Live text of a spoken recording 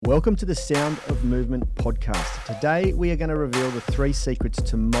Welcome to the Sound of Movement podcast. Today we are going to reveal the 3 secrets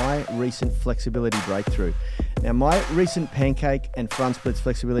to my recent flexibility breakthrough. Now, my recent pancake and front splits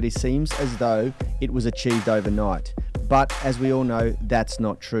flexibility seems as though it was achieved overnight. But as we all know, that's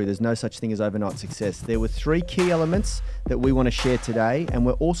not true. There's no such thing as overnight success. There were 3 key elements that we want to share today, and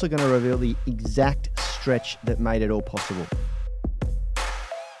we're also going to reveal the exact stretch that made it all possible.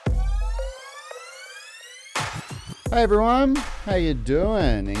 Hey everyone, how you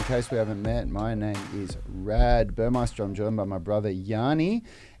doing? In case we haven't met, my name is Rad Burmeister. I'm joined by my brother Yanni,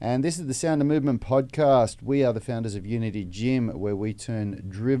 and this is the Sound of Movement podcast. We are the founders of Unity Gym, where we turn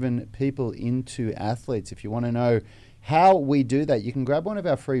driven people into athletes. If you want to know how we do that, you can grab one of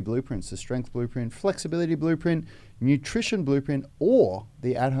our free blueprints, the Strength Blueprint, Flexibility Blueprint, Nutrition Blueprint, or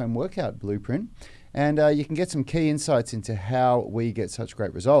the At-Home Workout Blueprint. And you can get some key insights into how we get such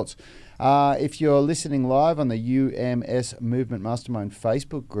great results. If you're listening live on the UMS Movement Mastermind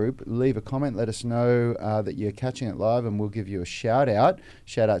Facebook group, leave a comment. Let us know that you're catching it live, and we'll give you a shout out.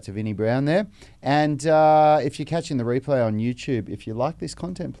 Shout out to Vinnie Brown there. And if you're catching the replay on YouTube, if you like this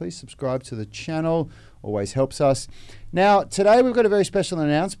content, please subscribe to the channel. Always helps us. Now, today we've got a very special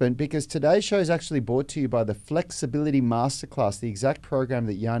announcement, because today's show is actually brought to you by the Flexibility Masterclass, the exact program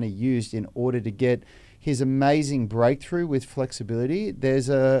that Yanni used in order to get his amazing breakthrough with flexibility. There's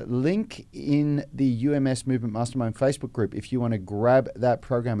a link in the UMS Movement Mastermind Facebook group if you want to grab that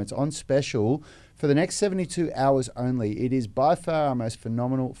program. It's on special for the next 72 hours only. It is by far our most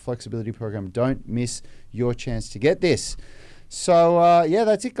phenomenal flexibility program. Don't miss your chance to get this. So, yeah,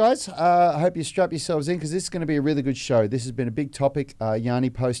 that's it, guys. I hope you strap yourselves in, because this is going to be a really good show. This has been a big topic. Yanni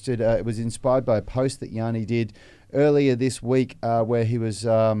posted, it was inspired by a post that Yanni did earlier this week where he was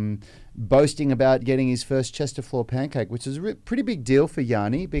boasting about getting his first Chester floor pancake, which is a pretty big deal for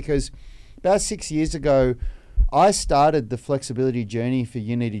Yanni, because about 6 years ago, I started the flexibility journey for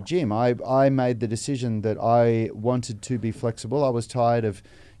Unity Gym. I made the decision that I wanted to be flexible. I was tired of,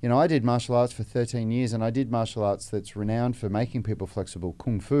 I did martial arts for 13 years, and I did martial arts that's renowned for making people flexible,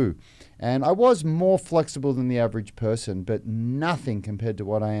 Kung Fu. And I was more flexible than the average person, but nothing compared to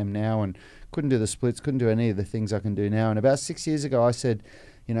what I am now, and couldn't do the splits, couldn't do any of the things I can do now. And about 6 years ago, I said,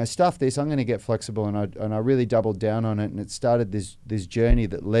 stuff this, I'm going to get flexible, and I really doubled down on it, and it started this journey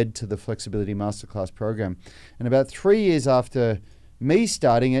that led to the Flexibility Masterclass program. And about 3 years after me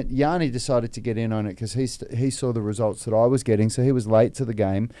starting it, Yanni decided to get in on it, because he saw the results that I was getting, so he was late to the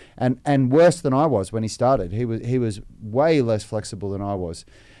game, and worse than I was when he started. He was way less flexible than I was.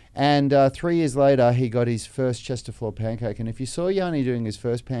 And 3 years later, he got his first Chester floor pancake, and if you saw Yanni doing his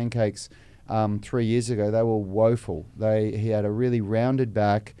first pancakes 3 years ago, they were woeful. He had a really rounded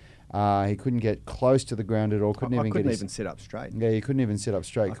back. He couldn't get close to the ground at all. I couldn't even sit up straight. Yeah, you couldn't even sit up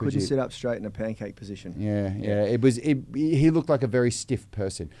straight. I couldn't sit up straight in a pancake position. Yeah. He looked like a very stiff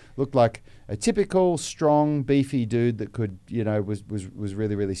person. Looked like a typical strong, beefy dude that could, was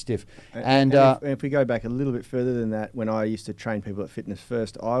really, really stiff. And if we go back a little bit further than that, when I used to train people at Fitness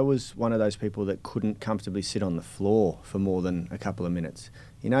First, I was one of those people that couldn't comfortably sit on the floor for more than a couple of minutes.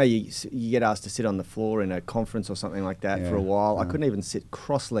 You get asked to sit on the floor in a conference or something like that for a while. I couldn't even sit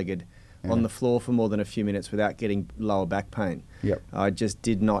cross-legged on the floor for more than a few minutes without getting lower back pain. Yep. I just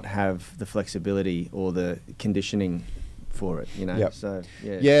did not have the flexibility or the conditioning for it, Yep. So,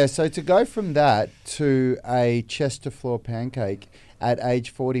 so to go from that to a Chester floor pancake at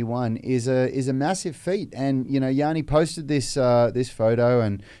age 41 is a massive feat. And, Yanni posted this photo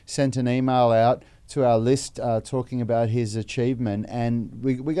and sent an email out to our list talking about his achievement, and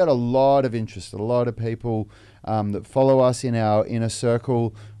we got a lot of interest. A lot of people that follow us in our inner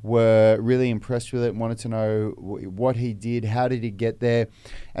circle were really impressed with it and wanted to know what he did, how did he get there.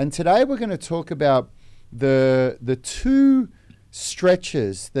 And today we're going to talk about the 2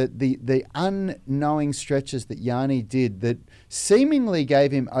 stretches, that the unknowing stretches that Yanni did that seemingly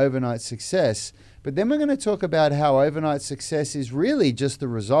gave him overnight success. But then we're going to talk about how overnight success is really just the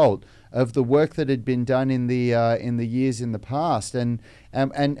result of the work that had been done in the years in the past. And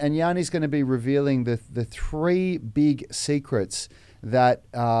Yanni's going to be revealing the 3 big secrets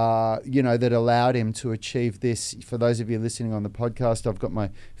that that allowed him to achieve this. For those of you listening on the podcast, I've got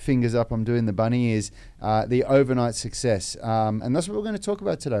my fingers up, I'm doing the bunny ears, the overnight success. And that's what we're going to talk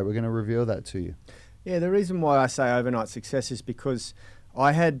about today. We're going to reveal that to you. Yeah, the reason why I say overnight success is because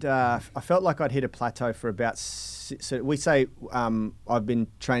I felt like I'd hit a plateau for about, so we say I've been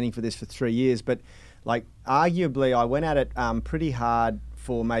training for this for 3 years, but like arguably I went at it pretty hard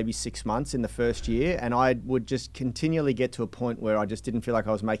for maybe 6 months in the first year, and I would just continually get to a point where I just didn't feel like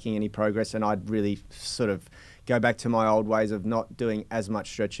I was making any progress, and I'd really sort of go back to my old ways of not doing as much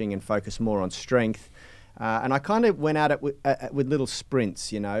stretching and focus more on strength. And I kind of went at it with little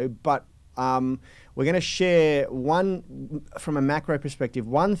sprints, but we're going to share one from a macro perspective.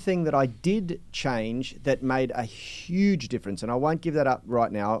 One thing that I did change that made a huge difference, and I won't give that up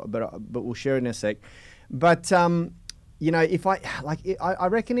right now, but we'll share it in a sec. But if I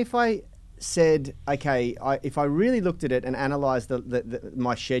reckon if I said, okay, if I really looked at it and analysed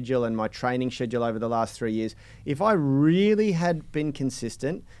my schedule and my training schedule over the last 3 years, if I really had been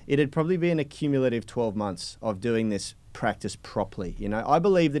consistent, it'd probably be an accumulative 12 months of doing this practice properly. I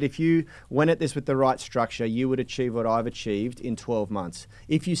believe that if you went at this with the right structure, you would achieve what I've achieved in 12 months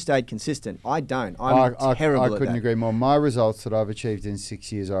if you stayed consistent. I don't. I'm terrible at that. I couldn't agree more. My results that I've achieved in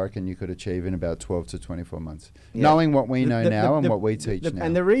 6 years, I reckon you could achieve in about 12 to 24 months. Yeah. Knowing what we know now and what we teach now.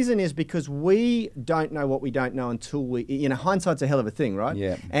 And the reason is because we don't know what we don't know until hindsight's a hell of a thing, right?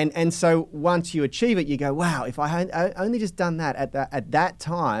 Yeah. And so once you achieve it, you go, wow, if I had only just done that at that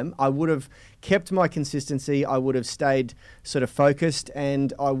time, I would have kept my consistency, I would have stayed sort of focused,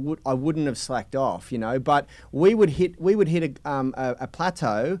 and I wouldn't have slacked off, But we would hit a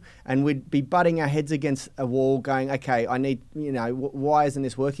plateau, and we'd be butting our heads against a wall, going, okay, I need, why isn't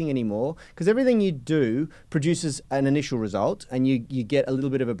this working anymore? Because everything you do produces an initial result, and you get a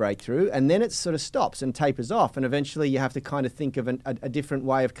little bit of a breakthrough, and then it sort of stops and tapers off, and eventually you have to kind of think of a different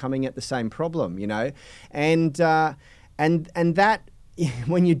way of coming at the same problem, and that.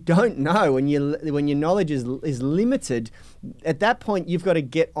 When you don't know, when your knowledge is limited, at that point you've got to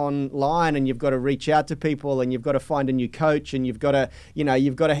get online and you've got to reach out to people and you've got to find a new coach and you've got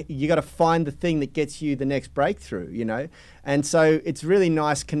to find the thing that gets you the next breakthrough, And so it's really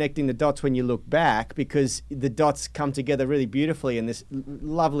nice connecting the dots when you look back, because the dots come together really beautifully in this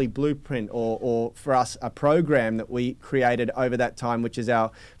lovely blueprint, or for us, a program that we created over that time, which is our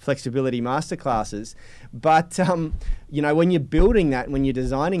flexibility masterclasses. But when you're building that, when you're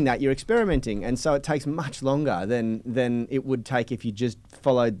designing that, you're experimenting, and so it takes much longer than it would take if you just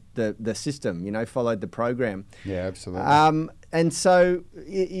followed the system, followed the program. Yeah, absolutely. And so,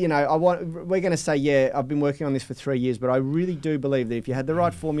 we're going to say, yeah, I've been working on this for 3 years, but I really do believe that if you had the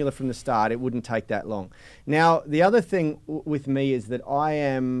right formula from the start, it wouldn't take that long. Now, the other thing with me is that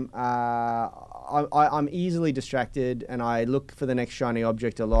I'm easily distracted, and I look for the next shiny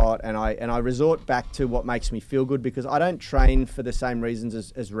object a lot, and I resort back to what makes me feel good, because I don't train for the same reasons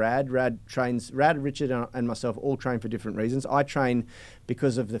as Rad. Rad, Richard, and myself all train for different reasons. I train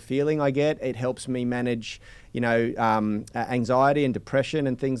because of the feeling I get. It helps me manage anxiety and depression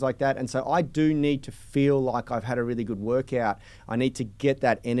and things like that. And so I do need to feel like I've had a really good workout. I need to get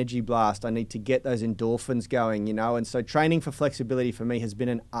that energy blast. I need to get those endorphins going, And so training for flexibility for me has been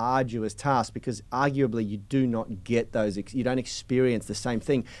an arduous task, because arguably you do not get those, you don't experience the same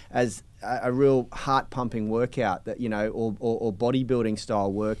thing as a real heart pumping workout that, or bodybuilding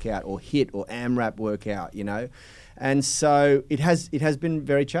style workout, or HIIT or AMRAP workout, And so it has been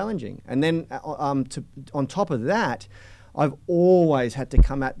very challenging. And then on top of that, I've always had to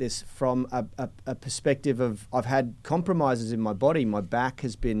come at this from a perspective of, I've had compromises in my body. My back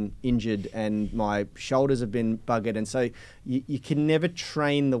has been injured and my shoulders have been buggered. And so you can never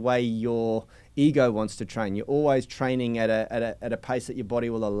train the way your ego wants to train. You're always training at a pace that your body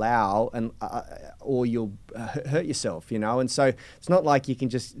will allow, and or you'll hurt yourself, And so it's not like you can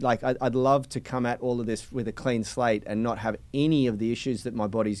just, I'd love to come at all of this with a clean slate and not have any of the issues that my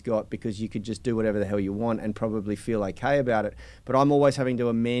body's got, because you could just do whatever the hell you want and probably feel okay about it. But I'm always having to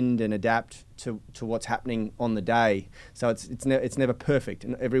amend and adapt to what's happening on the day. So it's never perfect,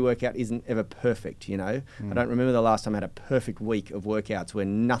 and every workout isn't ever perfect, I don't remember the last time I had a perfect week of workouts where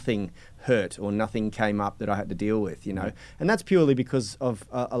nothing hurt or nothing came up that I had to deal with, And that's purely because of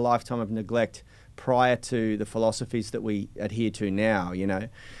a lifetime of neglect prior to the philosophies that we adhere to now,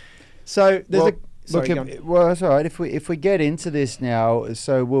 So there's that's all right. If we get into this now,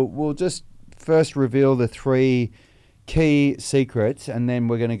 so we'll just first reveal the three key secrets, and then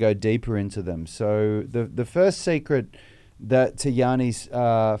we're going to go deeper into them. So the first secret that to Yanni's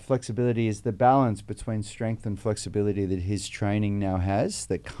flexibility is the balance between strength and flexibility that his training now has,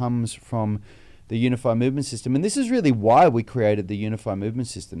 that comes from the Unified Movement System. And this is really why we created the Unified Movement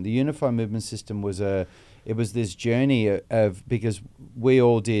System. The Unified Movement System was this journey of, because we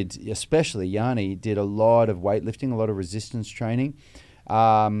all did, especially Yanni, did a lot of weightlifting, a lot of resistance training.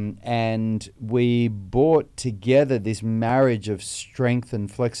 And we brought together this marriage of strength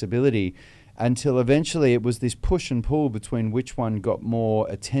and flexibility until eventually it was this push and pull between which one got more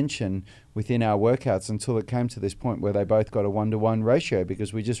attention within our workouts, until it came to this point where they both got a 1-to-1 ratio,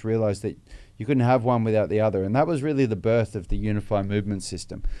 because we just realized that you couldn't have one without the other. And that was really the birth of the Unified Movement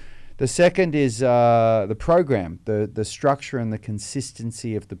System. The second is the program, the structure and the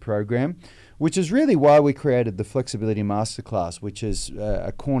consistency of the program. which is really why we created the Flexibility Masterclass, which is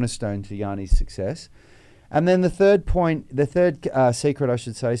a cornerstone to Yanni's success. And then the third secret, I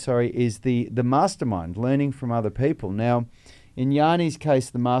should say, is the mastermind, learning from other people. Now, in Yanni's case,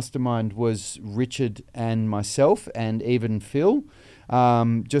 the mastermind was Richard and myself and even Phil,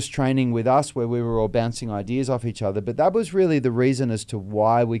 just training with us where we were all bouncing ideas off each other. But that was really the reason as to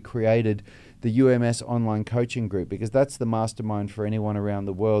why we created the UMS online coaching group, because that's the mastermind for anyone around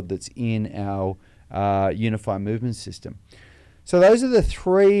the world that's in our unified movement system. So those are the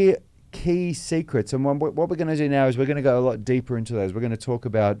three key secrets. And what we're going to do now is we're going to go a lot deeper into those. We're going to talk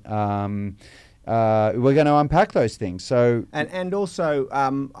about... we're going to unpack those things. So and also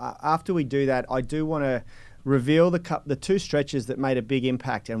after we do that, I do want to reveal the two stretches that made a big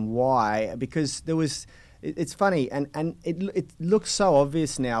impact and why. Because there was, it's funny and it looks so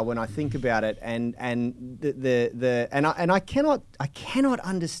obvious now when I think about it. And I cannot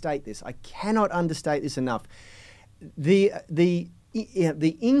understate this. I cannot understate this enough. The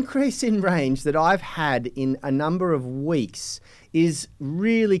increase in range that I've had in a number of weeks is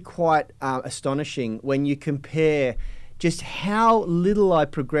really quite astonishing when you compare just how little I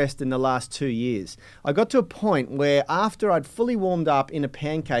progressed in the last 2 years. I got to a point where after I'd fully warmed up in a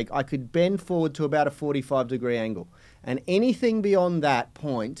pancake, I could bend forward to about a 45-degree angle. And anything beyond that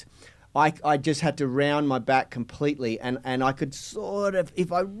point, I just had to round my back completely, and I could sort of,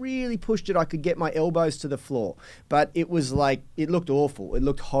 if I really pushed it, I could get my elbows to the floor. But it was like, it looked awful. It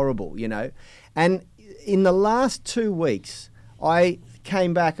looked horrible, you know. And in the last 2 weeks, I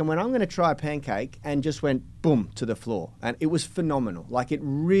came back and went, I'm going to try a pancake, and just went boom to the floor. And it was phenomenal. Like, it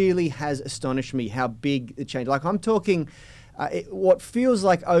really has astonished me how big the change. Like, I'm talking, what feels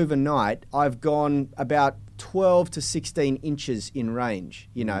like overnight, I've gone about 12 to 16 inches in range,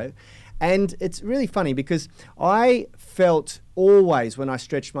 you know. And it's really funny because I felt always when I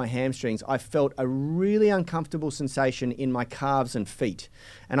stretched my hamstrings, I felt a really uncomfortable sensation in my calves and feet.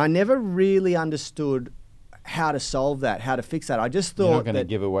 And I never really understood how to solve that, how to fix that. I just thought you're not going to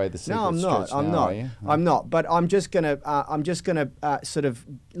give away the secret. No, I'm not. Stretch I'm now, not. are you? I'm not. But I'm just gonna sort of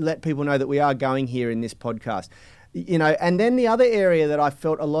let people know that we are going here in this podcast. You know, and then the other area that I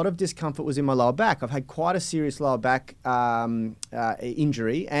felt a lot of discomfort was in my lower back. I've had quite a serious lower back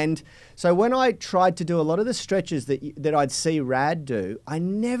injury. And so when I tried to do a lot of the stretches that I'd see Rad do, I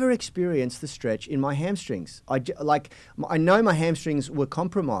never experienced the stretch in my hamstrings. I know my hamstrings were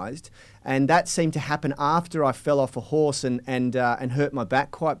compromised, and that seemed to happen after I fell off a horse and hurt my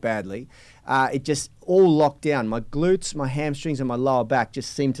back quite badly. It just all locked down. My glutes, my hamstrings, and my lower back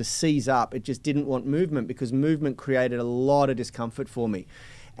just seemed to seize up. It just didn't want movement because movement created a lot of discomfort for me.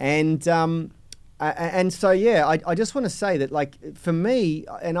 And so, yeah, I just want to say that, like, for me,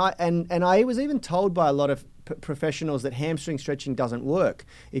 and I was even told by a lot of professionals that hamstring stretching doesn't work.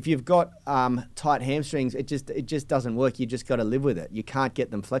 If you've got tight hamstrings, it just doesn't work. You just got to live with it. You can't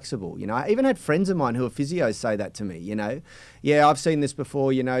get them flexible. You know, I even had friends of mine who are physios say that to me. You know, yeah, I've seen this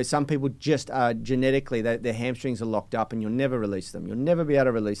before. You know, some people just genetically their hamstrings are locked up, and you'll never release them. You'll never be able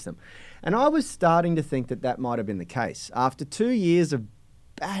to release them. And I was starting to think that might have been the case after 2 years of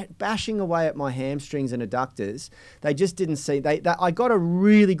bashing away at my hamstrings and adductors. They just didn't see. I got a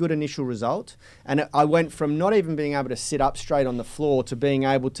really good initial result, and I went from not even being able to sit up straight on the floor to being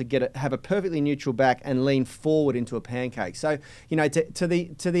able to have a perfectly neutral back and lean forward into a pancake. So, you know, to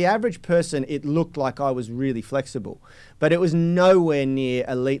the average person, it looked like I was really flexible, but it was nowhere near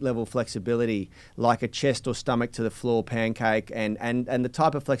elite level flexibility like a chest or stomach to the floor pancake and the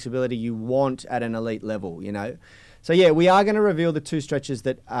type of flexibility you want at an elite level, you know. So yeah, we are going to reveal the two stretches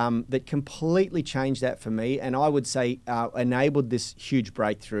that completely changed that for me, and I would say enabled this huge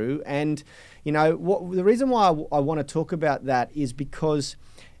breakthrough. And you know, the reason why I want to talk about that is because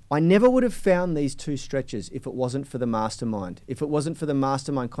I never would have found these two stretches if it wasn't for the mastermind, if it wasn't for the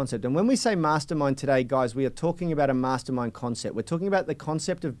mastermind concept. And when we say mastermind today, guys, we are talking about a mastermind concept. We're talking about the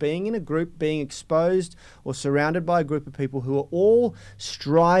concept of being in a group, being exposed or surrounded by a group of people who are all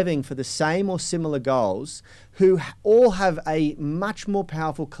striving for the same or similar goals, who all have a much more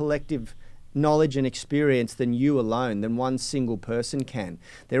powerful collective knowledge and experience than you alone, than one single person can.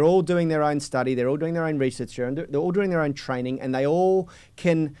 They're all doing their own study, they're all doing their own research, they're all doing their own training, and they all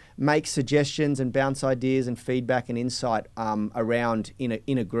can make suggestions and bounce ideas and feedback and insight around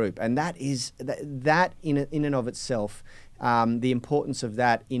in a group. And that in and of itself, the importance of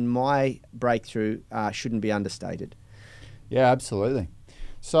that in my breakthrough shouldn't be understated. Yeah, absolutely.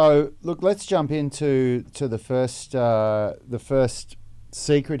 So look, let's jump into the first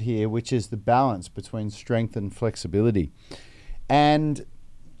secret here, which is the balance between strength and flexibility. And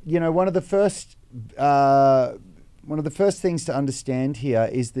you know, one of the first things to understand here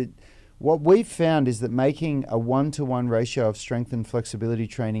is that what we've found is that making a 1-to-1 ratio of strength and flexibility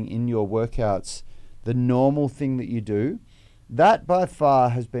training in your workouts the normal thing that you do, that by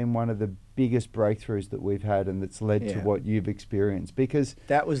far has been one of the biggest breakthroughs that we've had, and that's led to what you've experienced. Because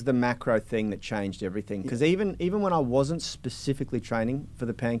that was the macro thing that changed everything. Because even when I wasn't specifically training for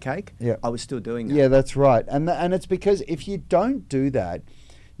the pancake, I was still doing that. Yeah, that's right. And it's because if you don't do that,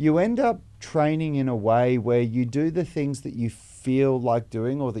 you end up training in a way where you do the things that you feel like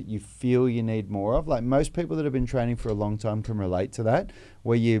doing or that you feel you need more of. Like most people that have been training for a long time can relate to that,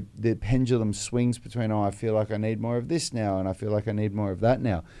 where the pendulum swings between, I feel like I need more of this now and I feel like I need more of that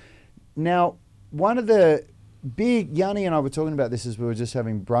now. Now, one of the big, Yanni and I were talking about this as we were just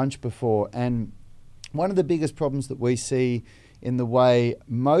having brunch before, and one of the biggest problems that we see in the way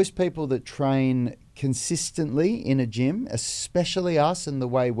most people that train consistently in a gym, especially us and the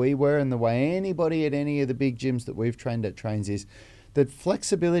way we were and the way anybody at any of the big gyms that we've trained at trains, is that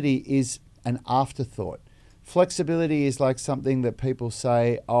flexibility is an afterthought. Flexibility is like something that people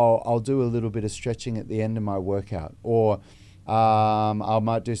say, I'll do a little bit of stretching at the end of my workout, or I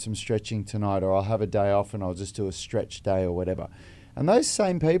might do some stretching tonight, or I'll have a day off and I'll just do a stretch day or whatever. And those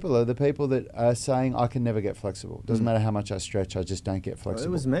same people are the people that are saying, I can never get flexible. Doesn't matter how much I stretch, I just don't get flexible. Well,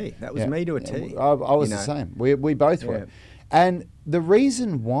 it was me. That was me to a T. I was the same. We both were. And the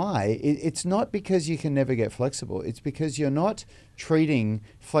reason why, it's not because you can never get flexible. It's because you're not treating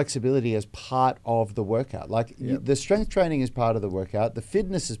flexibility as part of the workout. Like the strength training is part of the workout. The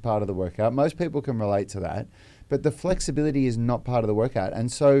fitness is part of the workout. Most people can relate to that. But the flexibility is not part of the workout.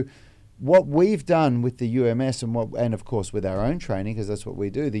 And so what we've done with the UMS and of course with our own training, because that's what we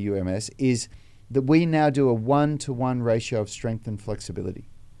do, the UMS, is that we now do a 1-to-1 ratio of strength and flexibility.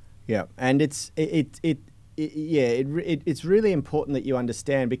 Yeah, and it's really important that you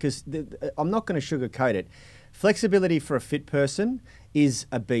understand, because I'm not going to sugarcoat it. Flexibility for a fit person is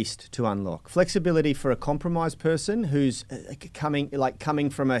a beast to unlock. Flexibility for a compromised person who's coming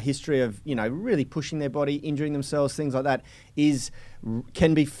from a history of, really pushing their body, injuring themselves, things like that,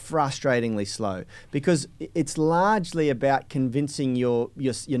 can be frustratingly slow, because it's largely about convincing your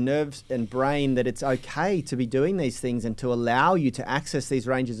nerves and brain that it's okay to be doing these things and to allow you to access these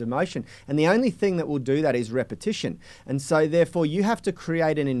ranges of motion. And the only thing that will do that is repetition. And so therefore you have to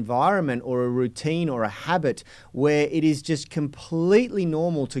create an environment or a routine or a habit where it is just completely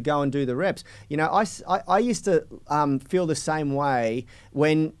normal to go and do the reps. I used to feel the same way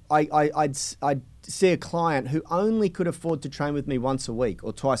when I'd see a client who only could afford to train with me once a week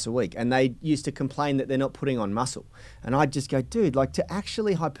or twice a week, and they used to complain that they're not putting on muscle. And I'd just go, dude, to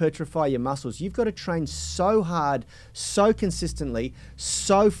actually hypertrophy your muscles, you've got to train so hard, so consistently,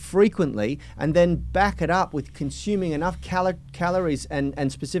 so frequently, and then back it up with consuming enough calories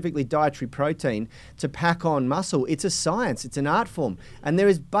and specifically dietary protein to pack on muscle. It's a science, it's an art form. And there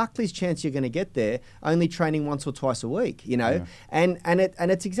is Buckley's chance you're going to get there only training once or twice a week, Yeah. And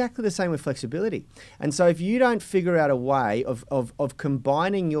it's exactly the same with flexibility. And so if you don't figure out a way of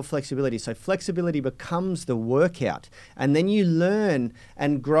combining your flexibility, so flexibility becomes the workout, and then you learn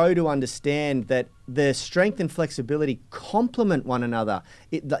and grow to understand that the strength and flexibility complement one another.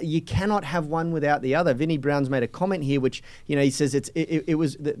 You cannot have one without the other. Vinnie Brown's made a comment here, which he says it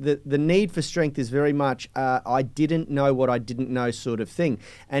was the need for strength is very much I didn't know what I didn't know sort of thing,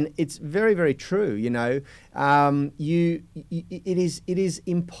 and it's very, very true. It is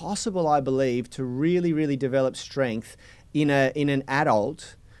impossible, I believe, to really, really develop strength in an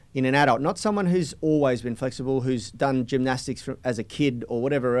adult. Not someone who's always been flexible, who's done gymnastics as a kid or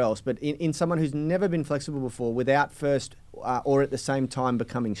whatever else, but in someone who's never been flexible before without first or at the same time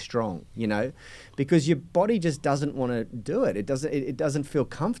becoming strong, because your body just doesn't want to do it. It doesn't feel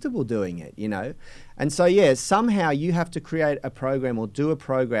comfortable doing it, And so, somehow you have to create a program or do a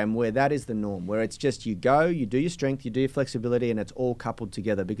program where that is the norm, where it's just you go, you do your strength, you do your flexibility, and it's all coupled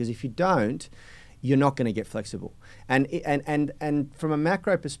together. Because if you don't, you're not going to get flexible. And from a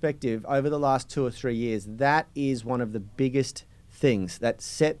macro perspective, over the last 2 or 3 years, that is one of the biggest things that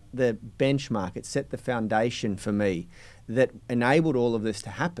set the benchmark, it set the foundation for me that enabled all of this to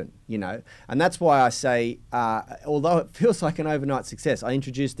happen, And that's why I say, although it feels like an overnight success, I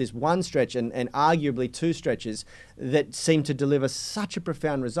introduced this one stretch and arguably 2 stretches that seemed to deliver such a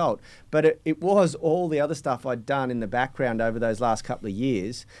profound result. But it was all the other stuff I'd done in the background over those last couple of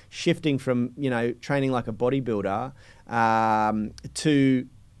years, shifting from, training like a bodybuilder to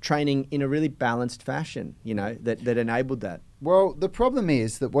training in a really balanced fashion, that enabled that. Well, the problem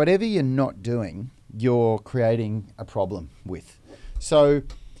is that whatever you're not doing, you're creating a problem with. So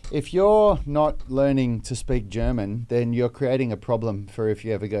if you're not learning to speak German, then you're creating a problem for if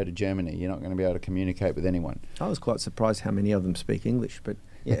you ever go to Germany. You're not going to be able to communicate with anyone. I was quite surprised how many of them speak English, but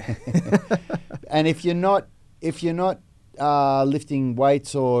Yeah. And if you're not lifting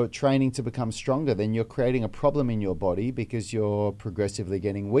weights or training to become stronger, then you're creating a problem in your body because you're progressively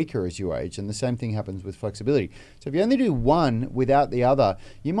getting weaker as you age. And the same thing happens with flexibility. So if you only do one without the other,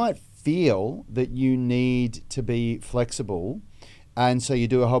 you might feel that you need to be flexible. And so you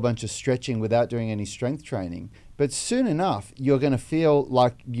do a whole bunch of stretching without doing any strength training. But soon enough, you're going to feel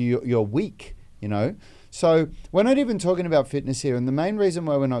like you're weak, you know? So we're not even talking about fitness here. And the main reason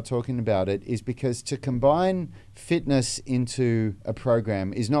why we're not talking about it is because to combine fitness into a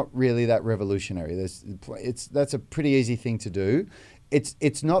program is not really that revolutionary. That's a pretty easy thing to do.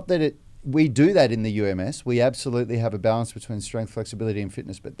 It's not that we do that in the UMS. We absolutely have a balance between strength, flexibility, and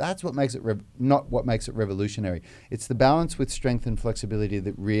fitness, but that's what makes it not what makes it revolutionary. It's the balance with strength and flexibility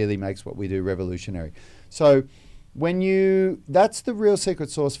that really makes what we do revolutionary. So that's the real secret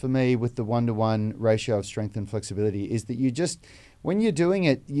sauce for me with the 1-to-1 ratio of strength and flexibility, is that when you're doing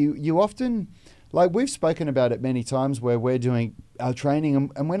it, you often, like we've spoken about it many times, where we're doing our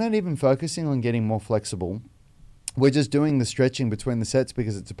training and we're not even focusing on getting more flexible. We're just doing the stretching between the sets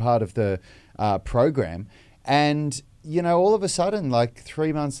because it's a part of the program. And, you know, all of a sudden, like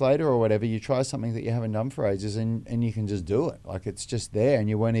 3 months later or whatever, you try something that you haven't done for ages and you can just do it. Like it's just there and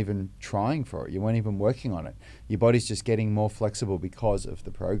you weren't even trying for it. You weren't even working on it. Your body's just getting more flexible because of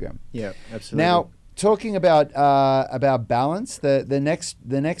the program. Yeah, absolutely. Now, talking about balance, the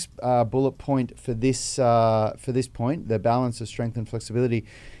next bullet point for this point, the balance of strength and flexibility,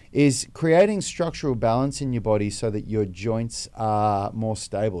 is creating structural balance in your body so that your joints are more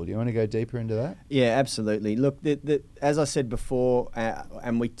stable. Do you want to go deeper into that? Yeah, absolutely. Look, as I said before,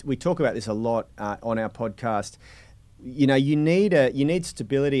 and we talk about this a lot on our podcast, you know, you need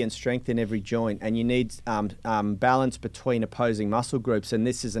stability and strength in every joint, and you need balance between opposing muscle groups. And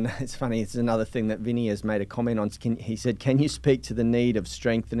this is it's funny. It's another thing that Vinny has made a comment on. He said, "Can you speak to the need of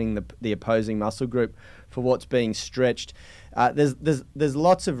strengthening the opposing muscle group for what's being stretched?" There's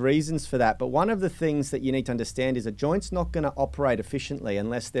lots of reasons for that, but one of the things that you need to understand is a joint's not going to operate efficiently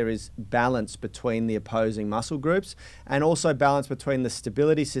unless there is balance between the opposing muscle groups, and also balance between the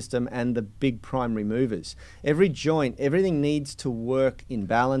stability system and the big primary movers. Every joint, everything needs to work in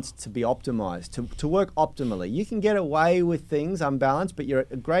balance to be optimized, to work optimally. You can get away with things unbalanced, but you're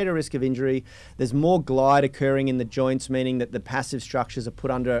at a greater risk of injury. There's more glide occurring in the joints, meaning that the passive structures are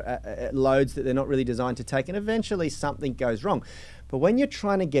put under loads that they're not really designed to take, and eventually something goes wrong. But when you're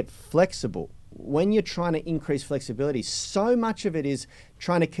trying to get flexible, when you're trying to increase flexibility, so much of it is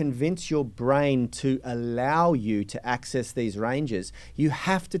trying to convince your brain to allow you to access these ranges. You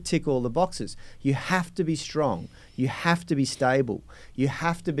have to tick all the boxes. You have to be strong. You have to be stable. You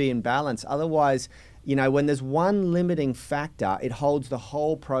have to be in balance. Otherwise, you know, when there's one limiting factor, it holds the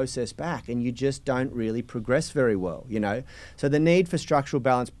whole process back and you just don't really progress very well, you know. So the need for structural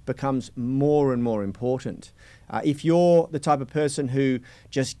balance becomes more and more important. If you're the type of person who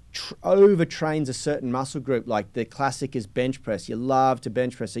just overtrains a certain muscle group, like the classic is bench press, you love to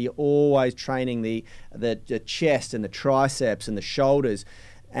bench press, so you're always training the chest and the triceps and the shoulders,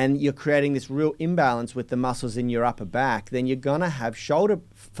 and you're creating this real imbalance with the muscles in your upper back, then you're going to have shoulder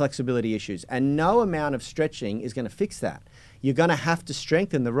flexibility issues, and no amount of stretching is going to fix that. You're going to have to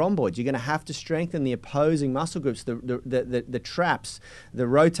strengthen the rhomboids. You're going to have to strengthen the opposing muscle groups, the traps, the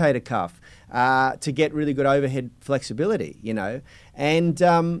rotator cuff, to get really good overhead flexibility, you know. And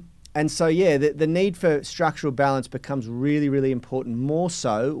so, yeah, the need for structural balance becomes really, really important, more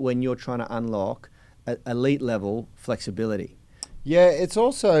so when you're trying to unlock elite level flexibility. Yeah, it's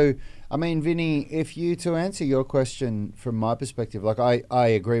also, I mean, Vinny, to answer your question from my perspective, like I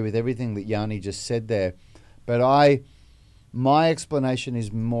agree with everything that Yanni just said there, but my explanation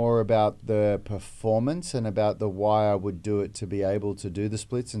is more about the performance and about the why I would do it, to be able to do the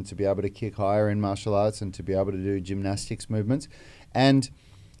splits and to be able to kick higher in martial arts and to be able to do gymnastics movements. And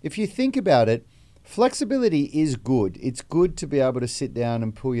if you think about it, flexibility is good. It's good to be able to sit down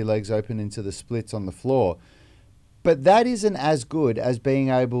and pull your legs open into the splits on the floor. But that isn't as good as being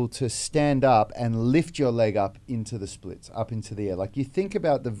able to stand up and lift your leg up into the splits, up into the air. Like, you think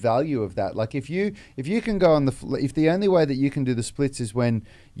about the value of that. Like, if you can go on if the only way that you can do the splits is when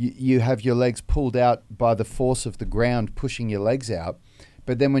you have your legs pulled out by the force of the ground pushing your legs out,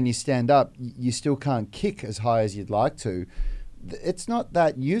 but then when you stand up, you still can't kick as high as you'd like to, it's not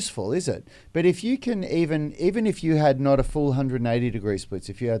that useful, is it? But if you can, even if you had not a full 180 degree splits,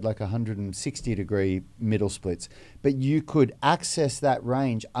 if you had like 160 degree middle splits, but you could access that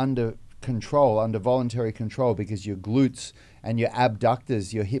range under control, under voluntary control, because your glutes and your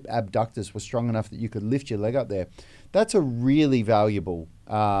abductors, your hip abductors were strong enough that you could lift your leg up there, that's a really valuable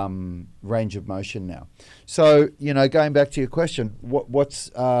range of motion now. So, going back to your question, what's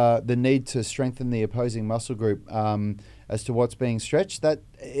the need to strengthen the opposing muscle group as to what's being stretched?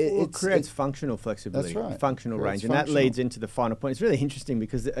 It creates functional flexibility, that's right. functional range, and that leads into the final point. It's really interesting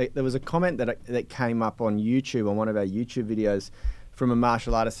because there was a comment that came up on YouTube, on one of our YouTube videos, from a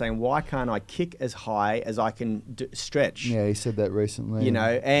martial artist saying, why can't I kick as high as I can stretch? Yeah, he said that recently.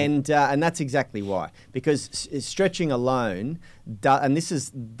 And that's exactly why. Because stretching alone, and this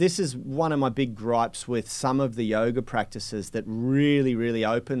is one of my big gripes with some of the yoga practices that really, really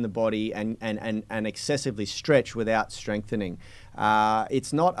open the body and excessively stretch without strengthening.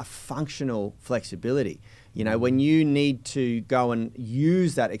 It's not a functional flexibility. When you need to go and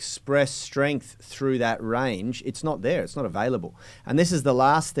use that express strength through that range, it's not there. It's not available. And this is the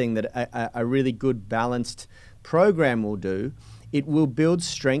last thing that a really good balanced program will do. It will build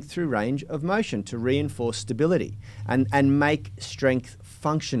strength through range of motion to reinforce stability and make strength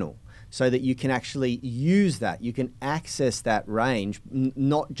functional, so that you can actually use that. You can access that range,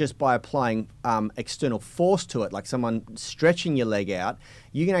 not just by applying external force to it, like someone stretching your leg out.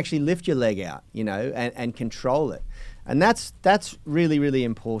 You can actually lift your leg out, and control it. And that's really, really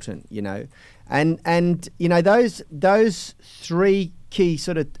important, And those three key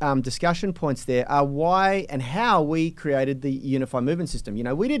sort of discussion points there are why and how we created the Unified Movement System.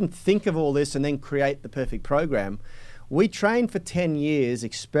 We didn't think of all this and then create the perfect program. We trained for 10 years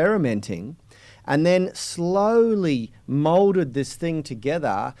experimenting, and then slowly molded this thing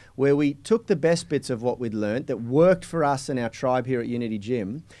together where we took the best bits of what we'd learned that worked for us and our tribe here at Unity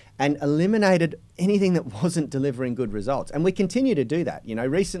Gym and eliminated anything that wasn't delivering good results. And we continue to do that.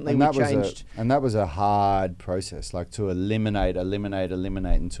 Recently we changed. And that was a hard process, like to eliminate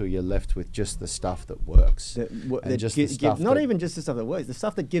until you're left with just the stuff that works. Not even just the stuff that works, the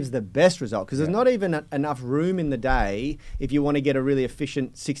stuff that gives the best result. Because there's not even enough room in the day if you want to get a really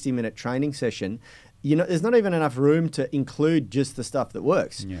efficient 60-minute training session. There's not even enough room to include just the stuff that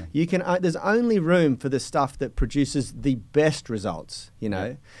works. Yeah. There's only room for the stuff that produces the best results,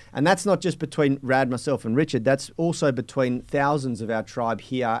 And that's not just between Rad, myself, and Richard. That's also between thousands of our tribe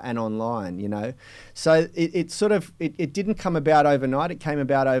here and online, So it didn't come about overnight. It came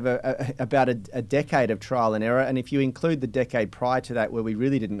about over about a decade of trial and error. And if you include the decade prior to that, where we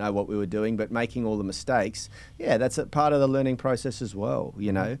really didn't know what we were doing, but making all the mistakes, that's a part of the learning process as well,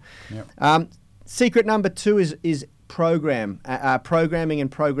 Yep. Secret number 2 is programming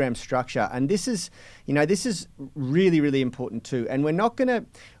and program structure. And this is really, really important too. And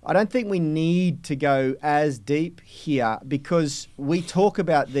I don't think we need to go as deep here, because we talk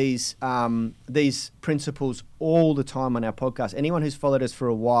about these principles all the time on our podcast. Anyone who's followed us for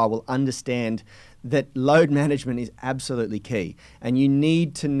a while will understand that load management is absolutely key. And you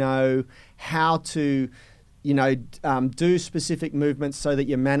need to know how to do specific movements so that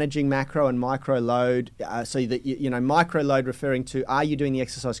you're managing macro and micro load, so that micro load referring to, are you doing the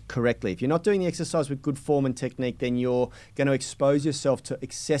exercise correctly? If you're not doing the exercise with good form and technique, then you're going to expose yourself to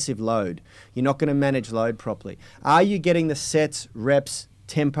excessive load. You're not going to manage load properly. Are you getting the sets, reps,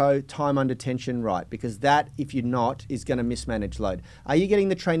 tempo, time under tension right? Because that, if you're not, is going to mismanage load. Are you getting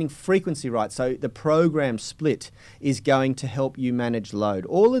the training frequency right? So the program split is going to help you manage load.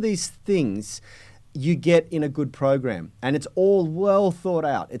 All of these things you get in a good program, and it's all well thought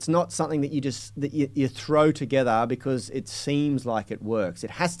out. It's not something that you throw together because it seems like it works.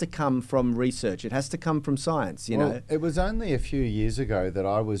 It has to come from research. It has to come from science. It was only a few years ago that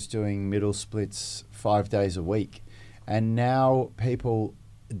I was doing middle splits 5 days a week, and now people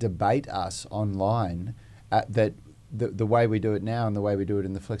debate us online that the way we do it now and the way we do it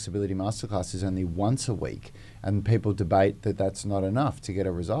in the Flexibility Masterclass is only once a week, and people debate that that's not enough to get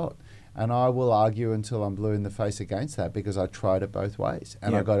a result. And I will argue until I'm blue in the face against that, because I tried it both ways.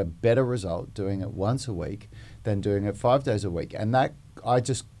 And I got a better result doing it once a week than doing it 5 days a week. And that, I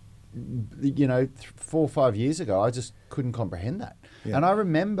just, 4 or 5 years ago, I just couldn't comprehend that. Yeah. And I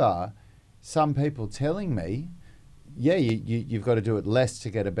remember some people telling me, you've got to do it less to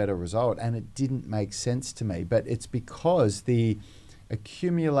get a better result. And it didn't make sense to me. But it's because the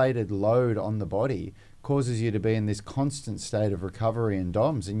accumulated load on the body causes you to be in this constant state of recovery and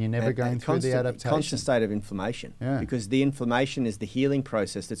DOMS, and you're never going through the adaptation. Constant state of inflammation. Yeah. Because the inflammation is the healing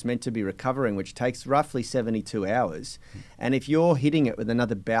process that's meant to be recovering, which takes roughly 72 hours. And if you're hitting it with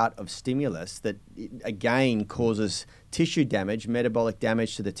another bout of stimulus that, again, causes tissue damage, metabolic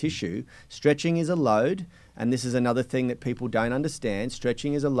damage to the tissue, stretching is a load. And this is another thing that people don't understand.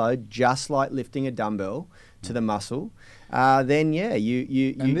 Stretching is a load, just like lifting a dumbbell to the muscle. Then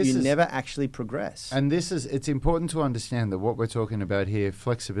you never actually progress. And it's important to understand that what we're talking about here,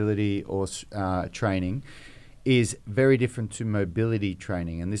 flexibility or training, is very different to mobility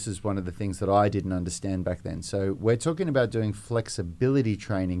training. And this is one of the things that I didn't understand back then. So we're talking about doing flexibility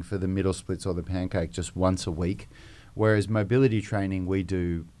training for the middle splits or the pancake just once a week, whereas mobility training we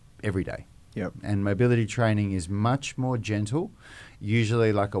do every day. Yep. And mobility training is much more gentle,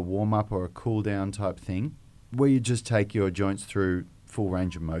 usually like a warm-up or a cool-down type thing, where you just take your joints through full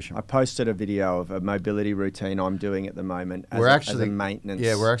range of motion. I posted a video of a mobility routine I'm doing at the moment as a maintenance.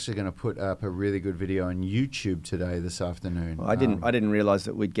 Yeah, we're actually going to put up a really good video on YouTube today, this afternoon. Well, I didn't realise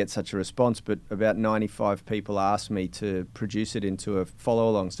that we'd get such a response, but about 95 people asked me to produce it into a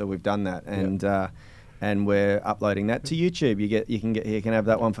follow-along, so we've done that, and we're uploading that to YouTube. You can have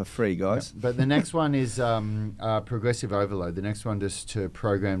that one for free, guys. But the next one is progressive overload. The next one, just to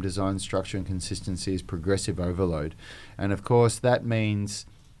program design, structure, and consistency, is progressive overload, and of course that means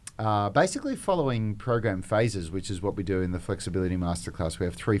basically following program phases, which is what we do in the Flexibility Masterclass. We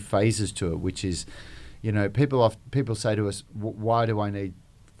have 3 phases to it, which is, people say to us, why do I need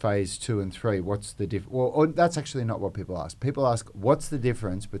phase 2 and 3? What's the difference? Well, that's actually not what people ask. People ask, what's the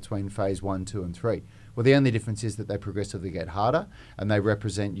difference between phase 1, 2, and 3? Well, the only difference is that they progressively get harder and they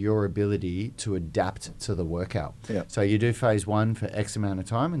represent your ability to adapt to the workout. Yep. So you do phase 1 for X amount of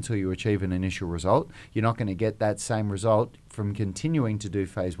time until you achieve an initial result. You're not going to get that same result from continuing to do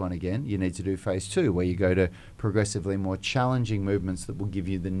phase 1 again. You need to do phase 2, where you go to progressively more challenging movements that will give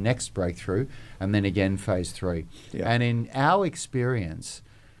you the next breakthrough, and then again phase 3. Yep. And in our experience,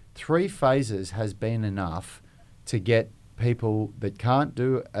 3 phases has been enough to get people that can't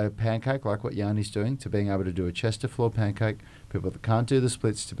do a pancake like what Yanni's doing to being able to do a chest to floor pancake, people that can't do the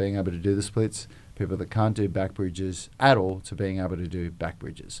splits to being able to do the splits, people that can't do back bridges at all to being able to do back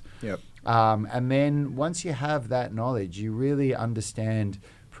bridges. Yep. And then once you have that knowledge, you really understand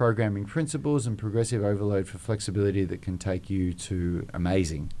programming principles and progressive overload for flexibility that can take you to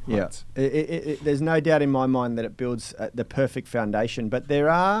amazing heights. Yeah, there's no doubt in my mind that it builds the perfect foundation, but there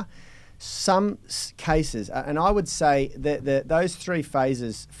are some cases, and I would say that those 3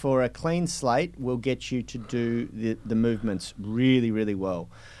 phases for a clean slate will get you to do the movements really, really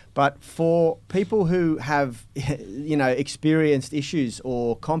well. But for people who have, experienced issues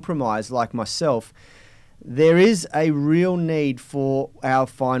or compromise like myself, there is a real need for our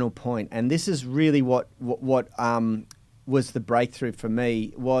final point. And this is really what was the breakthrough for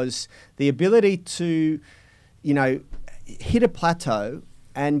me, was the ability to, hit a plateau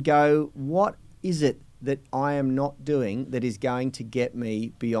and go, what is it that I am not doing that is going to get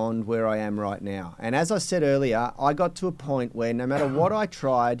me beyond where I am right now? And as I said earlier, I got to a point where no matter what I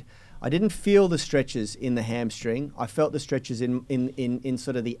tried, I didn't feel the stretches in the hamstring. I felt the stretches in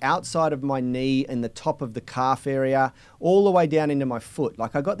sort of the outside of my knee and the top of the calf area, all the way down into my foot.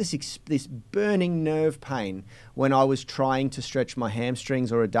 Like I got this burning nerve pain when I was trying to stretch my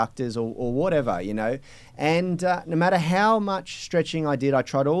hamstrings or adductors or whatever, And no matter how much stretching I did, I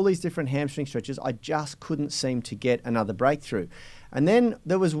tried all these different hamstring stretches, I just couldn't seem to get another breakthrough. And then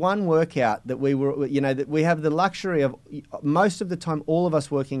there was one workout that that we have the luxury of most of the time, all of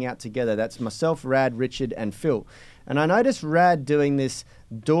us working out together. That's myself, Rad, Richard, and Phil. And I noticed Rad doing this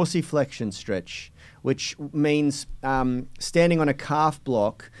dorsiflexion stretch, which means standing on a calf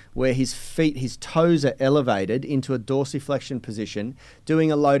block where his toes are elevated into a dorsiflexion position,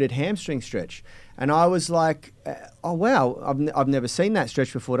 doing a loaded hamstring stretch. And I was like, oh, wow, I've never seen that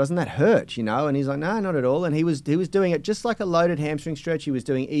stretch before. Doesn't that hurt, And he's like, no, not at all. And he was doing it just like a loaded hamstring stretch. He was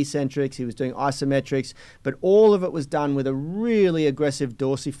doing eccentrics, he was doing isometrics, but all of it was done with a really aggressive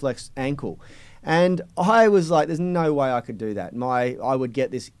dorsiflex ankle. And I was like, there's no way I could do that. I would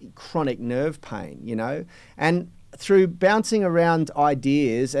get this chronic nerve pain, And through bouncing around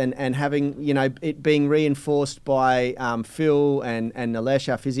ideas and having, it being reinforced by Phil and Nilesh,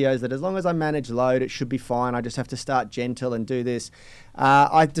 our physios, that as long as I manage load, it should be fine. I just have to start gentle and do this.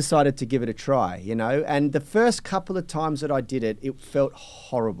 I decided to give it a try, And the first couple of times that I did it, it felt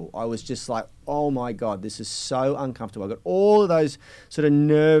horrible. I was just like, oh my God, this is so uncomfortable. I got all of those sort of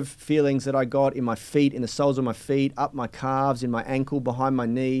nerve feelings that I got in my feet, in the soles of my feet, up my calves, in my ankle, behind my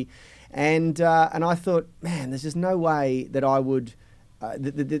knee. And I thought, man, there's just no way that I would,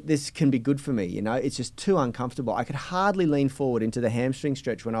 this can be good for me, It's just too uncomfortable. I could hardly lean forward into the hamstring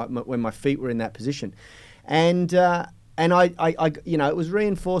stretch when my feet were in that position. And I it was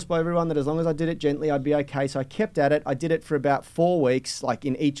reinforced by everyone that as long as I did it gently, I'd be okay. So I kept at it. I did it for about 4 weeks, like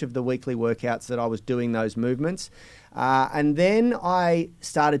in each of the weekly workouts that I was doing those movements. And then I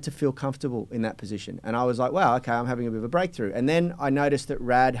started to feel comfortable in that position. And I was like, wow, okay, I'm having a bit of a breakthrough. And then I noticed that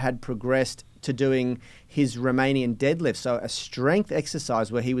Rad had progressed to doing his Romanian deadlift, so a strength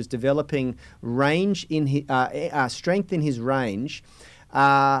exercise where he was developing range in his, strength in his range,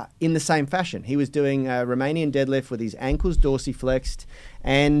 in the same fashion. He was doing a Romanian deadlift with his ankles dorsiflexed,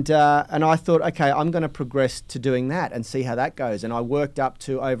 and I thought, okay, I'm going to progress to doing that and see how that goes. And I worked up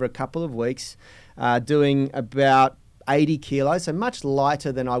to, over a couple of weeks, doing about 80 kilos, so much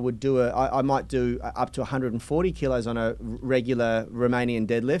lighter than I would do. I might do up to 140 kilos on a regular Romanian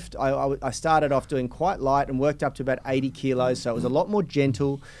deadlift. I started off doing quite light and worked up to about 80 kilos, so it was a lot more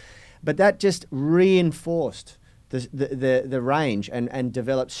gentle, but that just reinforced the range and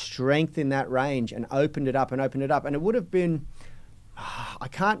developed strength in that range and opened it up. And it would have been, I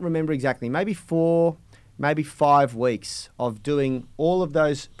can't remember exactly, maybe 5 weeks of doing all of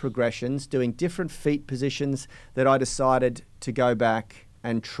those progressions, doing different feet positions, that I decided to go back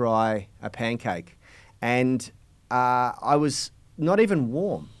and try a pancake. And I was not even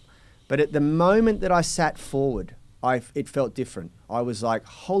warm, but at the moment that I sat forward, it felt different. I was like,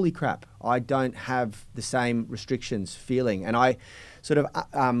 holy crap, I don't have the same restrictions feeling. And I sort of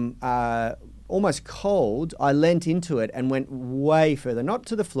almost cold, I leant into it and went way further, not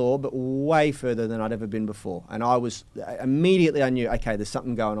to the floor, but way further than I'd ever been before. And immediately I knew, okay, there's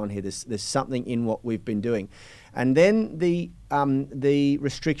something going on here. There's something in what we've been doing. And then the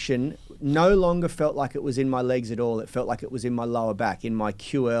restriction no longer felt like it was in my legs at all. It felt like it was in my lower back, in my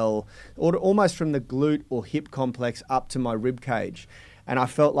QL, or almost from the glute or hip complex up to my rib cage. And I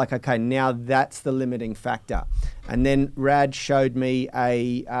felt like, okay, now that's the limiting factor. And then Rad showed me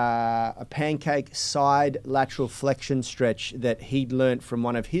a pancake side lateral flexion stretch that he'd learnt from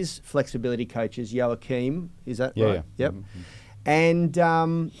one of his flexibility coaches, Joachim. Is that right? Yeah. Yep. Mm-hmm.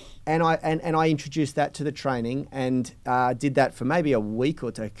 And I introduced that to the training and did that for maybe a week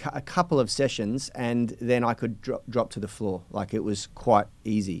or two, a couple of sessions, and then I could drop to the floor. Like, it was quite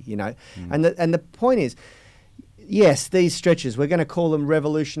easy, you know. Mm. And the point is, yes, these stretches, we're going to call them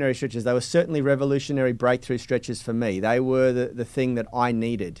revolutionary stretches. They were certainly revolutionary breakthrough stretches for me. They were the thing that I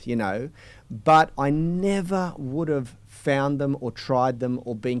needed, you know. But I never would have found them or tried them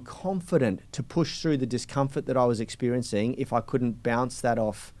or been confident to push through the discomfort that I was experiencing if I couldn't bounce that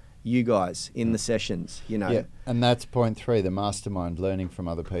off you guys in the sessions, you know. Yeah, and that's point 3, the mastermind, learning from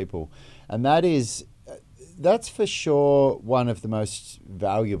other people. And that's for sure one of the most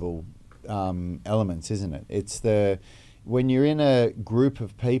valuable elements, isn't it? It's when you're in a group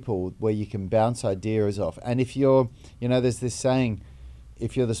of people where you can bounce ideas off. And if you're, there's this saying,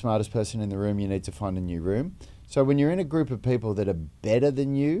 if you're the smartest person in the room, you need to find a new room. So when you're in a group of people that are better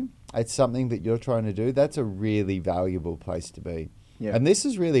than you at something that you're trying to do, that's a really valuable place to be. Yeah. And this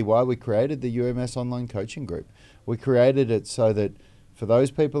is really why we created the UMS online coaching group. We created it so that for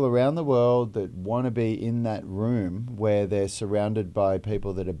those people around the world that want to be in that room where they're surrounded by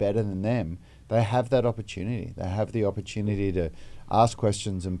people that are better than them, they have that opportunity. They have the opportunity to ask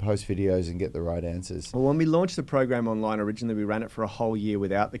questions and post videos and get the right answers. Well, when we launched the program online, originally we ran it for a whole year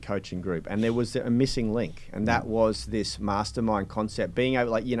without the coaching group, and there was a missing link, and that was this mastermind concept. Being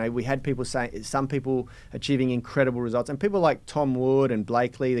able, we had people saying, some people achieving incredible results, and people like Tom Wood and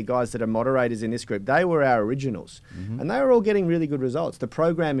Blakely, the guys that are moderators in this group, they were our originals, and they were all getting really good results. The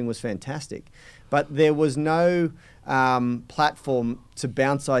programming was fantastic, but there was no platform to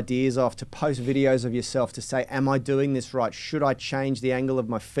bounce ideas off, to post videos of yourself, to say, am I doing this right? Should I change the angle of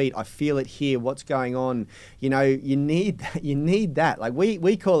my feet? I feel it here. What's going on? You need that. Like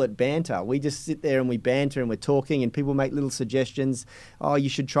we call it banter. We just sit there and we banter and we're talking and people make little suggestions. Oh, you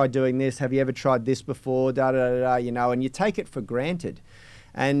should try doing this. Have you ever tried this before? Da, da, da, da, and you take it for granted.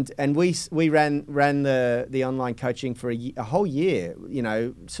 And we ran the online coaching for a whole year,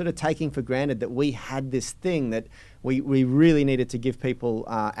 sort of taking for granted that we had this thing that we really needed to give people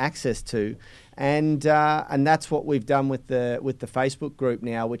access to, and that's what we've done with the Facebook group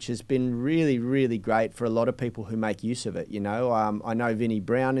now, which has been really, really great for a lot of people who make use of it. I know Vinnie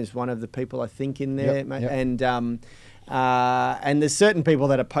Brown is one of the people I think in there, yep. And there's certain people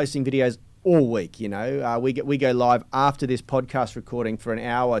that are posting videos all week. We go live after this podcast recording for an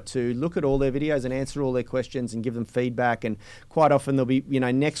hour to look at all their videos and answer all their questions and give them feedback. And quite often there'll be,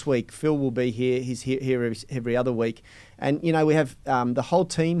 next week Phil will be here. He's here every other week, and we have the whole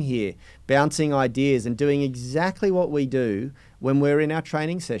team here bouncing ideas and doing exactly what we do when we're in our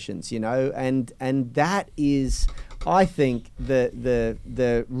training sessions. And that is, I think,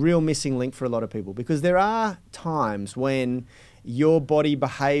 the real missing link for a lot of people, because there are times when your body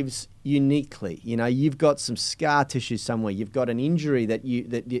behaves uniquely. You've got some scar tissue somewhere. You've got an injury that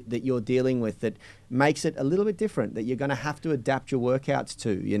you're dealing with that makes it a little bit different, that you're going to have to adapt your workouts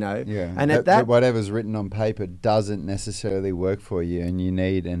to. Yeah. And that whatever's written on paper doesn't necessarily work for you, and you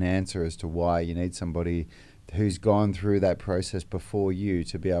need an answer as to why. You need somebody who's gone through that process before you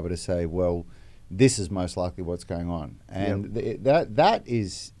to be able to say, well, this is most likely what's going on. And that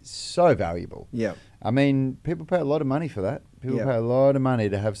is so valuable. Yeah. I mean, people pay a lot of money for that. People pay a lot of money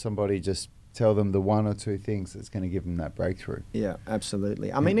to have somebody just tell them the one or two things that's going to give them that breakthrough. Yeah,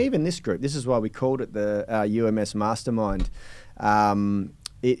 absolutely. I mean, even this group, this is why we called it the UMS Mastermind.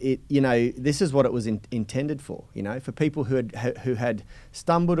 This is what it was intended for, for people who had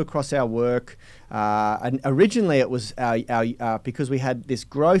stumbled across our work. And originally it was our because we had this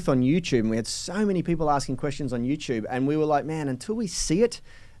growth on YouTube and we had so many people asking questions on YouTube, and we were like, man, until we see it,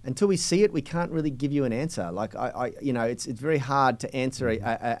 we can't really give you an answer. Like it's very hard to answer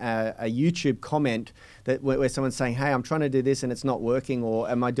a YouTube comment where someone's saying, "Hey, I'm trying to do this and it's not working," or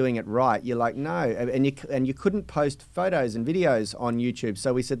 "Am I doing it right?" You're like, "No," and you couldn't post photos and videos on YouTube.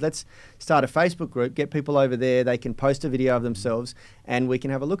 So we said, let's start a Facebook group, get people over there. They can post a video of themselves, and we can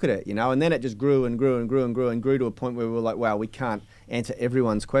have a look at it. And then it just grew and grew and grew and grew and grew to a point where we were like, "Wow, we can't answer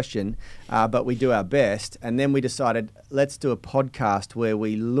everyone's question, but we do our best." And then we decided, let's do a podcast where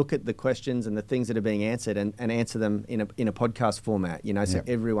we look at the questions and the things that are being answered and answer them in a podcast format, so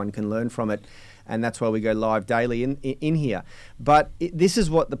everyone can learn from it. And that's why we go live daily in here. But this is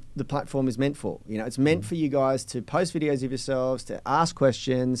what the platform is meant for. It's meant for you guys to post videos of yourselves, to ask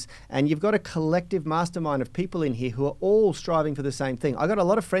questions, and you've got a collective mastermind of people in here who are all striving for the same thing. I got a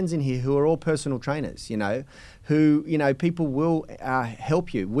lot of friends in here who are all personal trainers, who, people will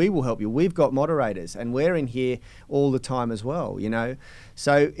help you. We will help you. We've got moderators, and we're in here all the time as well,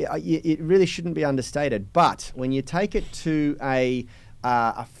 So it really shouldn't be understated. But when you take it to a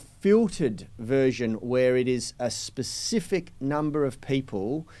filtered version where it is a specific number of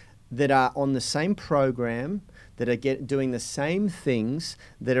people that are on the same program, that are doing the same things,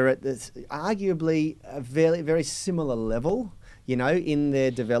 that are at this arguably a very, very similar level, in their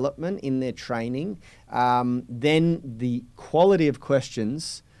development, in their training, then the quality of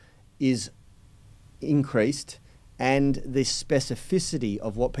questions is increased, and the specificity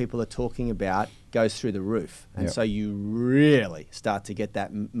of what people are talking about goes through the roof. And so you really start to get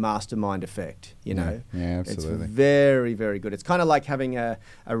that mastermind effect, Yeah, absolutely. It's very, very good. It's kind of like having a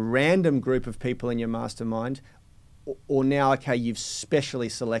random group of people in your mastermind, or now, okay, you've specially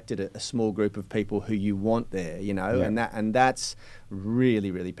selected a small group of people who you want there, and that's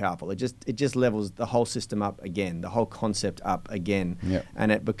really, really powerful. It just levels the whole system up again, the whole concept up again,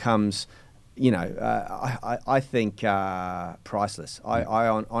 and it becomes, I think priceless. I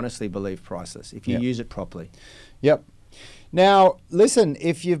honestly believe priceless if you use it properly. Yep. Now, listen,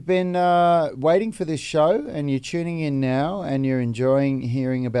 if you've been waiting for this show and you're tuning in now and you're enjoying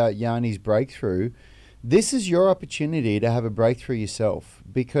hearing about Yanni's breakthrough, this is your opportunity to have a breakthrough yourself,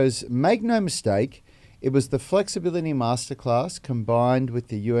 because make no mistake, it was the Flexibility Masterclass combined with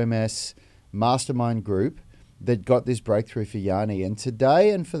the UMS Mastermind Group that got this breakthrough for Yanni. And today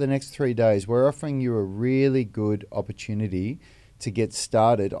and for the next 3 days, we're offering you a really good opportunity to get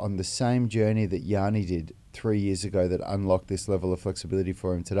started on the same journey that Yanni did 3 years ago that unlocked this level of flexibility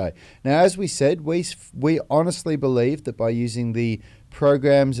for him today. Now, as we said, we honestly believe that by using the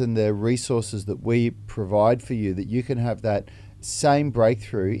programs and the resources that we provide for you, that you can have that same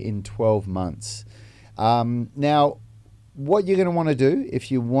breakthrough in 12 months. Now, what you're going to want to do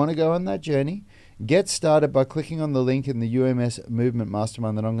if you want to go on that journey, get started by clicking on the link in the UMS Movement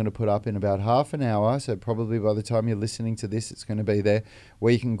Mastermind that I'm going to put up in about half an hour. So probably by the time you're listening to this, it's going to be there,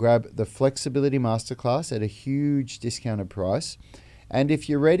 where you can grab the Flexibility Masterclass at a huge discounted price. And if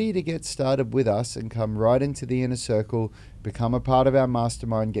you're ready to get started with us and come right into the inner circle, become a part of our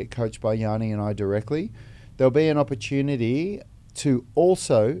mastermind, get coached by Yanni and I directly, there'll be an opportunity to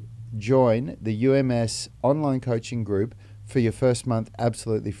also join the UMS online coaching group for your first month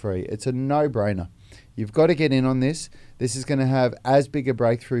absolutely free. It's a no-brainer. You've got to get in on this. This is going to have as big a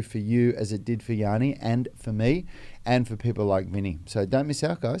breakthrough for you as it did for Yanni and for me and for people like Vinny. So don't miss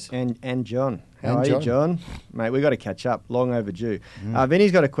out, guys. And John. How are you, John? Mate, we got to catch up. Long overdue.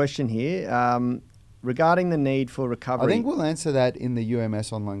 Vinny's got a question here regarding the need for recovery. I think we'll answer that in the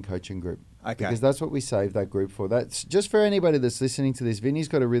UMS online coaching group. Okay. Because that's what we saved that group for. That's just for anybody that's listening to this. Vinny's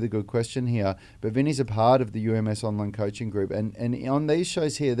got a really good question here, but Vinny's a part of the UMS online coaching group. And on these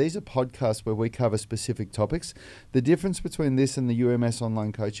shows here, these are podcasts where we cover specific topics. The difference between this and the UMS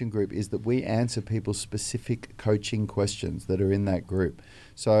online coaching group is that we answer people's specific coaching questions that are in that group.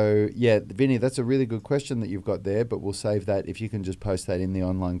 So yeah, Vinny, that's a really good question that you've got there, but we'll save that if you can just post that in the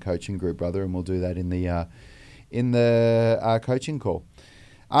online coaching group, brother, and we'll do that in the coaching call.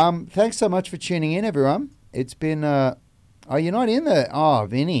 Thanks so much for tuning in, everyone. It's been, you're not in there. Oh,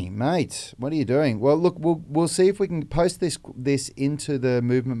 Vinny, mate, what are you doing? Well, look, we'll see if we can post this into the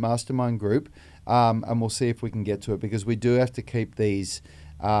Movement Mastermind group, and we'll see if we can get to it, because we do have to keep these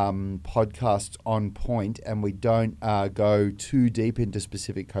podcasts on point, and we don't go too deep into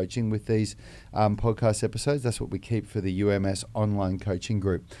specific coaching with these podcast episodes. That's what we keep for the UMS online coaching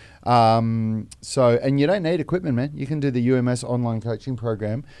group. And you don't need equipment, man. You can do the UMS online coaching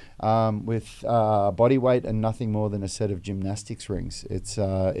program with body weight and nothing more than a set of gymnastics rings.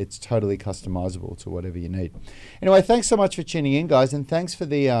 It's totally customizable to whatever you need. Anyway, thanks so much for tuning in, guys, and thanks for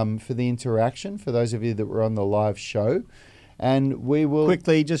the interaction for those of you that were on the live show. And we will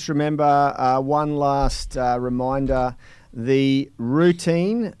quickly just remember one last reminder. The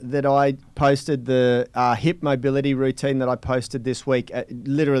routine that I posted, the hip mobility routine that I posted this week,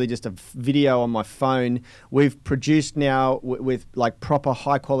 literally just a video on my phone. We've produced now with like proper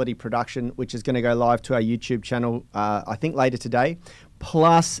high quality production, which is going to go live to our YouTube channel, I think later today.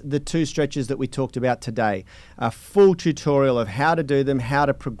 Plus the 2 stretches that we talked about today. A full tutorial of how to do them, how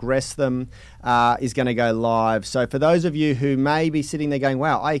to progress them is going to go live. So for those of you who may be sitting there going,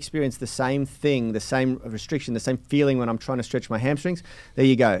 wow, I experienced the same thing, the same restriction, the same feeling when I'm trying to stretch my hamstrings, there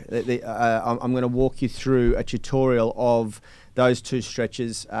you go. I'm going to walk you through a tutorial of those 2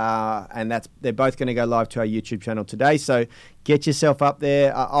 stretches, and they're both going to go live to our YouTube channel today. So get yourself up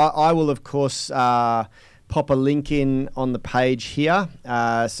there. I will, of course, pop a link in on the page here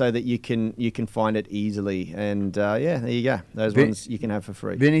so that you can find it easily. And there you go. Those ones you can have for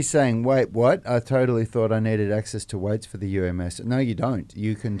free. Vinny's saying, wait, what? I totally thought I needed access to weights for the UMS. No, you don't.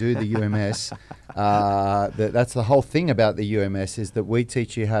 You can do the UMS. That's the whole thing about the UMS, is that we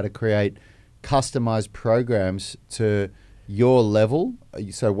teach you how to create customized programs to your level,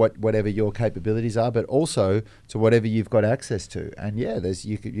 so whatever your capabilities are, but also to whatever you've got access to. And yeah,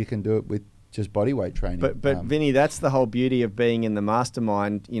 you can do it with just body weight training. But Vinny, that's the whole beauty of being in the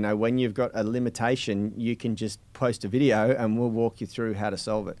mastermind. You know, when you've got a limitation, you can just post a video and we'll walk you through how to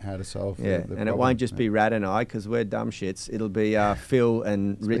solve it. How to solve the problem. It won't just be Rad and I, because we're dumb shits. It'll be Phil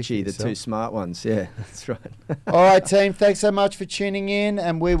and Richie, the 2 smart ones. Yeah, that's right. All right, team. Thanks so much for tuning in,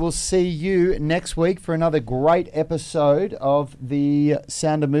 and we will see you next week for another great episode of the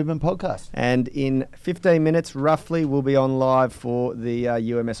Sound of Movement podcast. And in 15 minutes, roughly, we'll be on live for the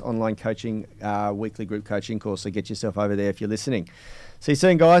UMS online coaching weekly group coaching course. So get yourself over there if you're listening. See you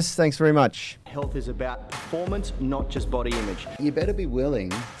soon, guys. Thanks very much. Health is about performance, not just body image. You better be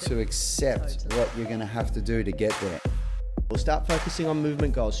willing to accept what you're going to have to do to get there. We'll start focusing on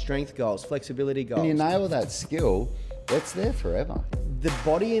movement goals, strength goals, flexibility goals. When you nail that skill, it's there forever. The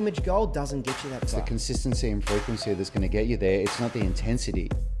body image goal doesn't get you that far. It's the consistency and frequency that's going to get you there. It's not the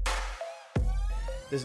intensity.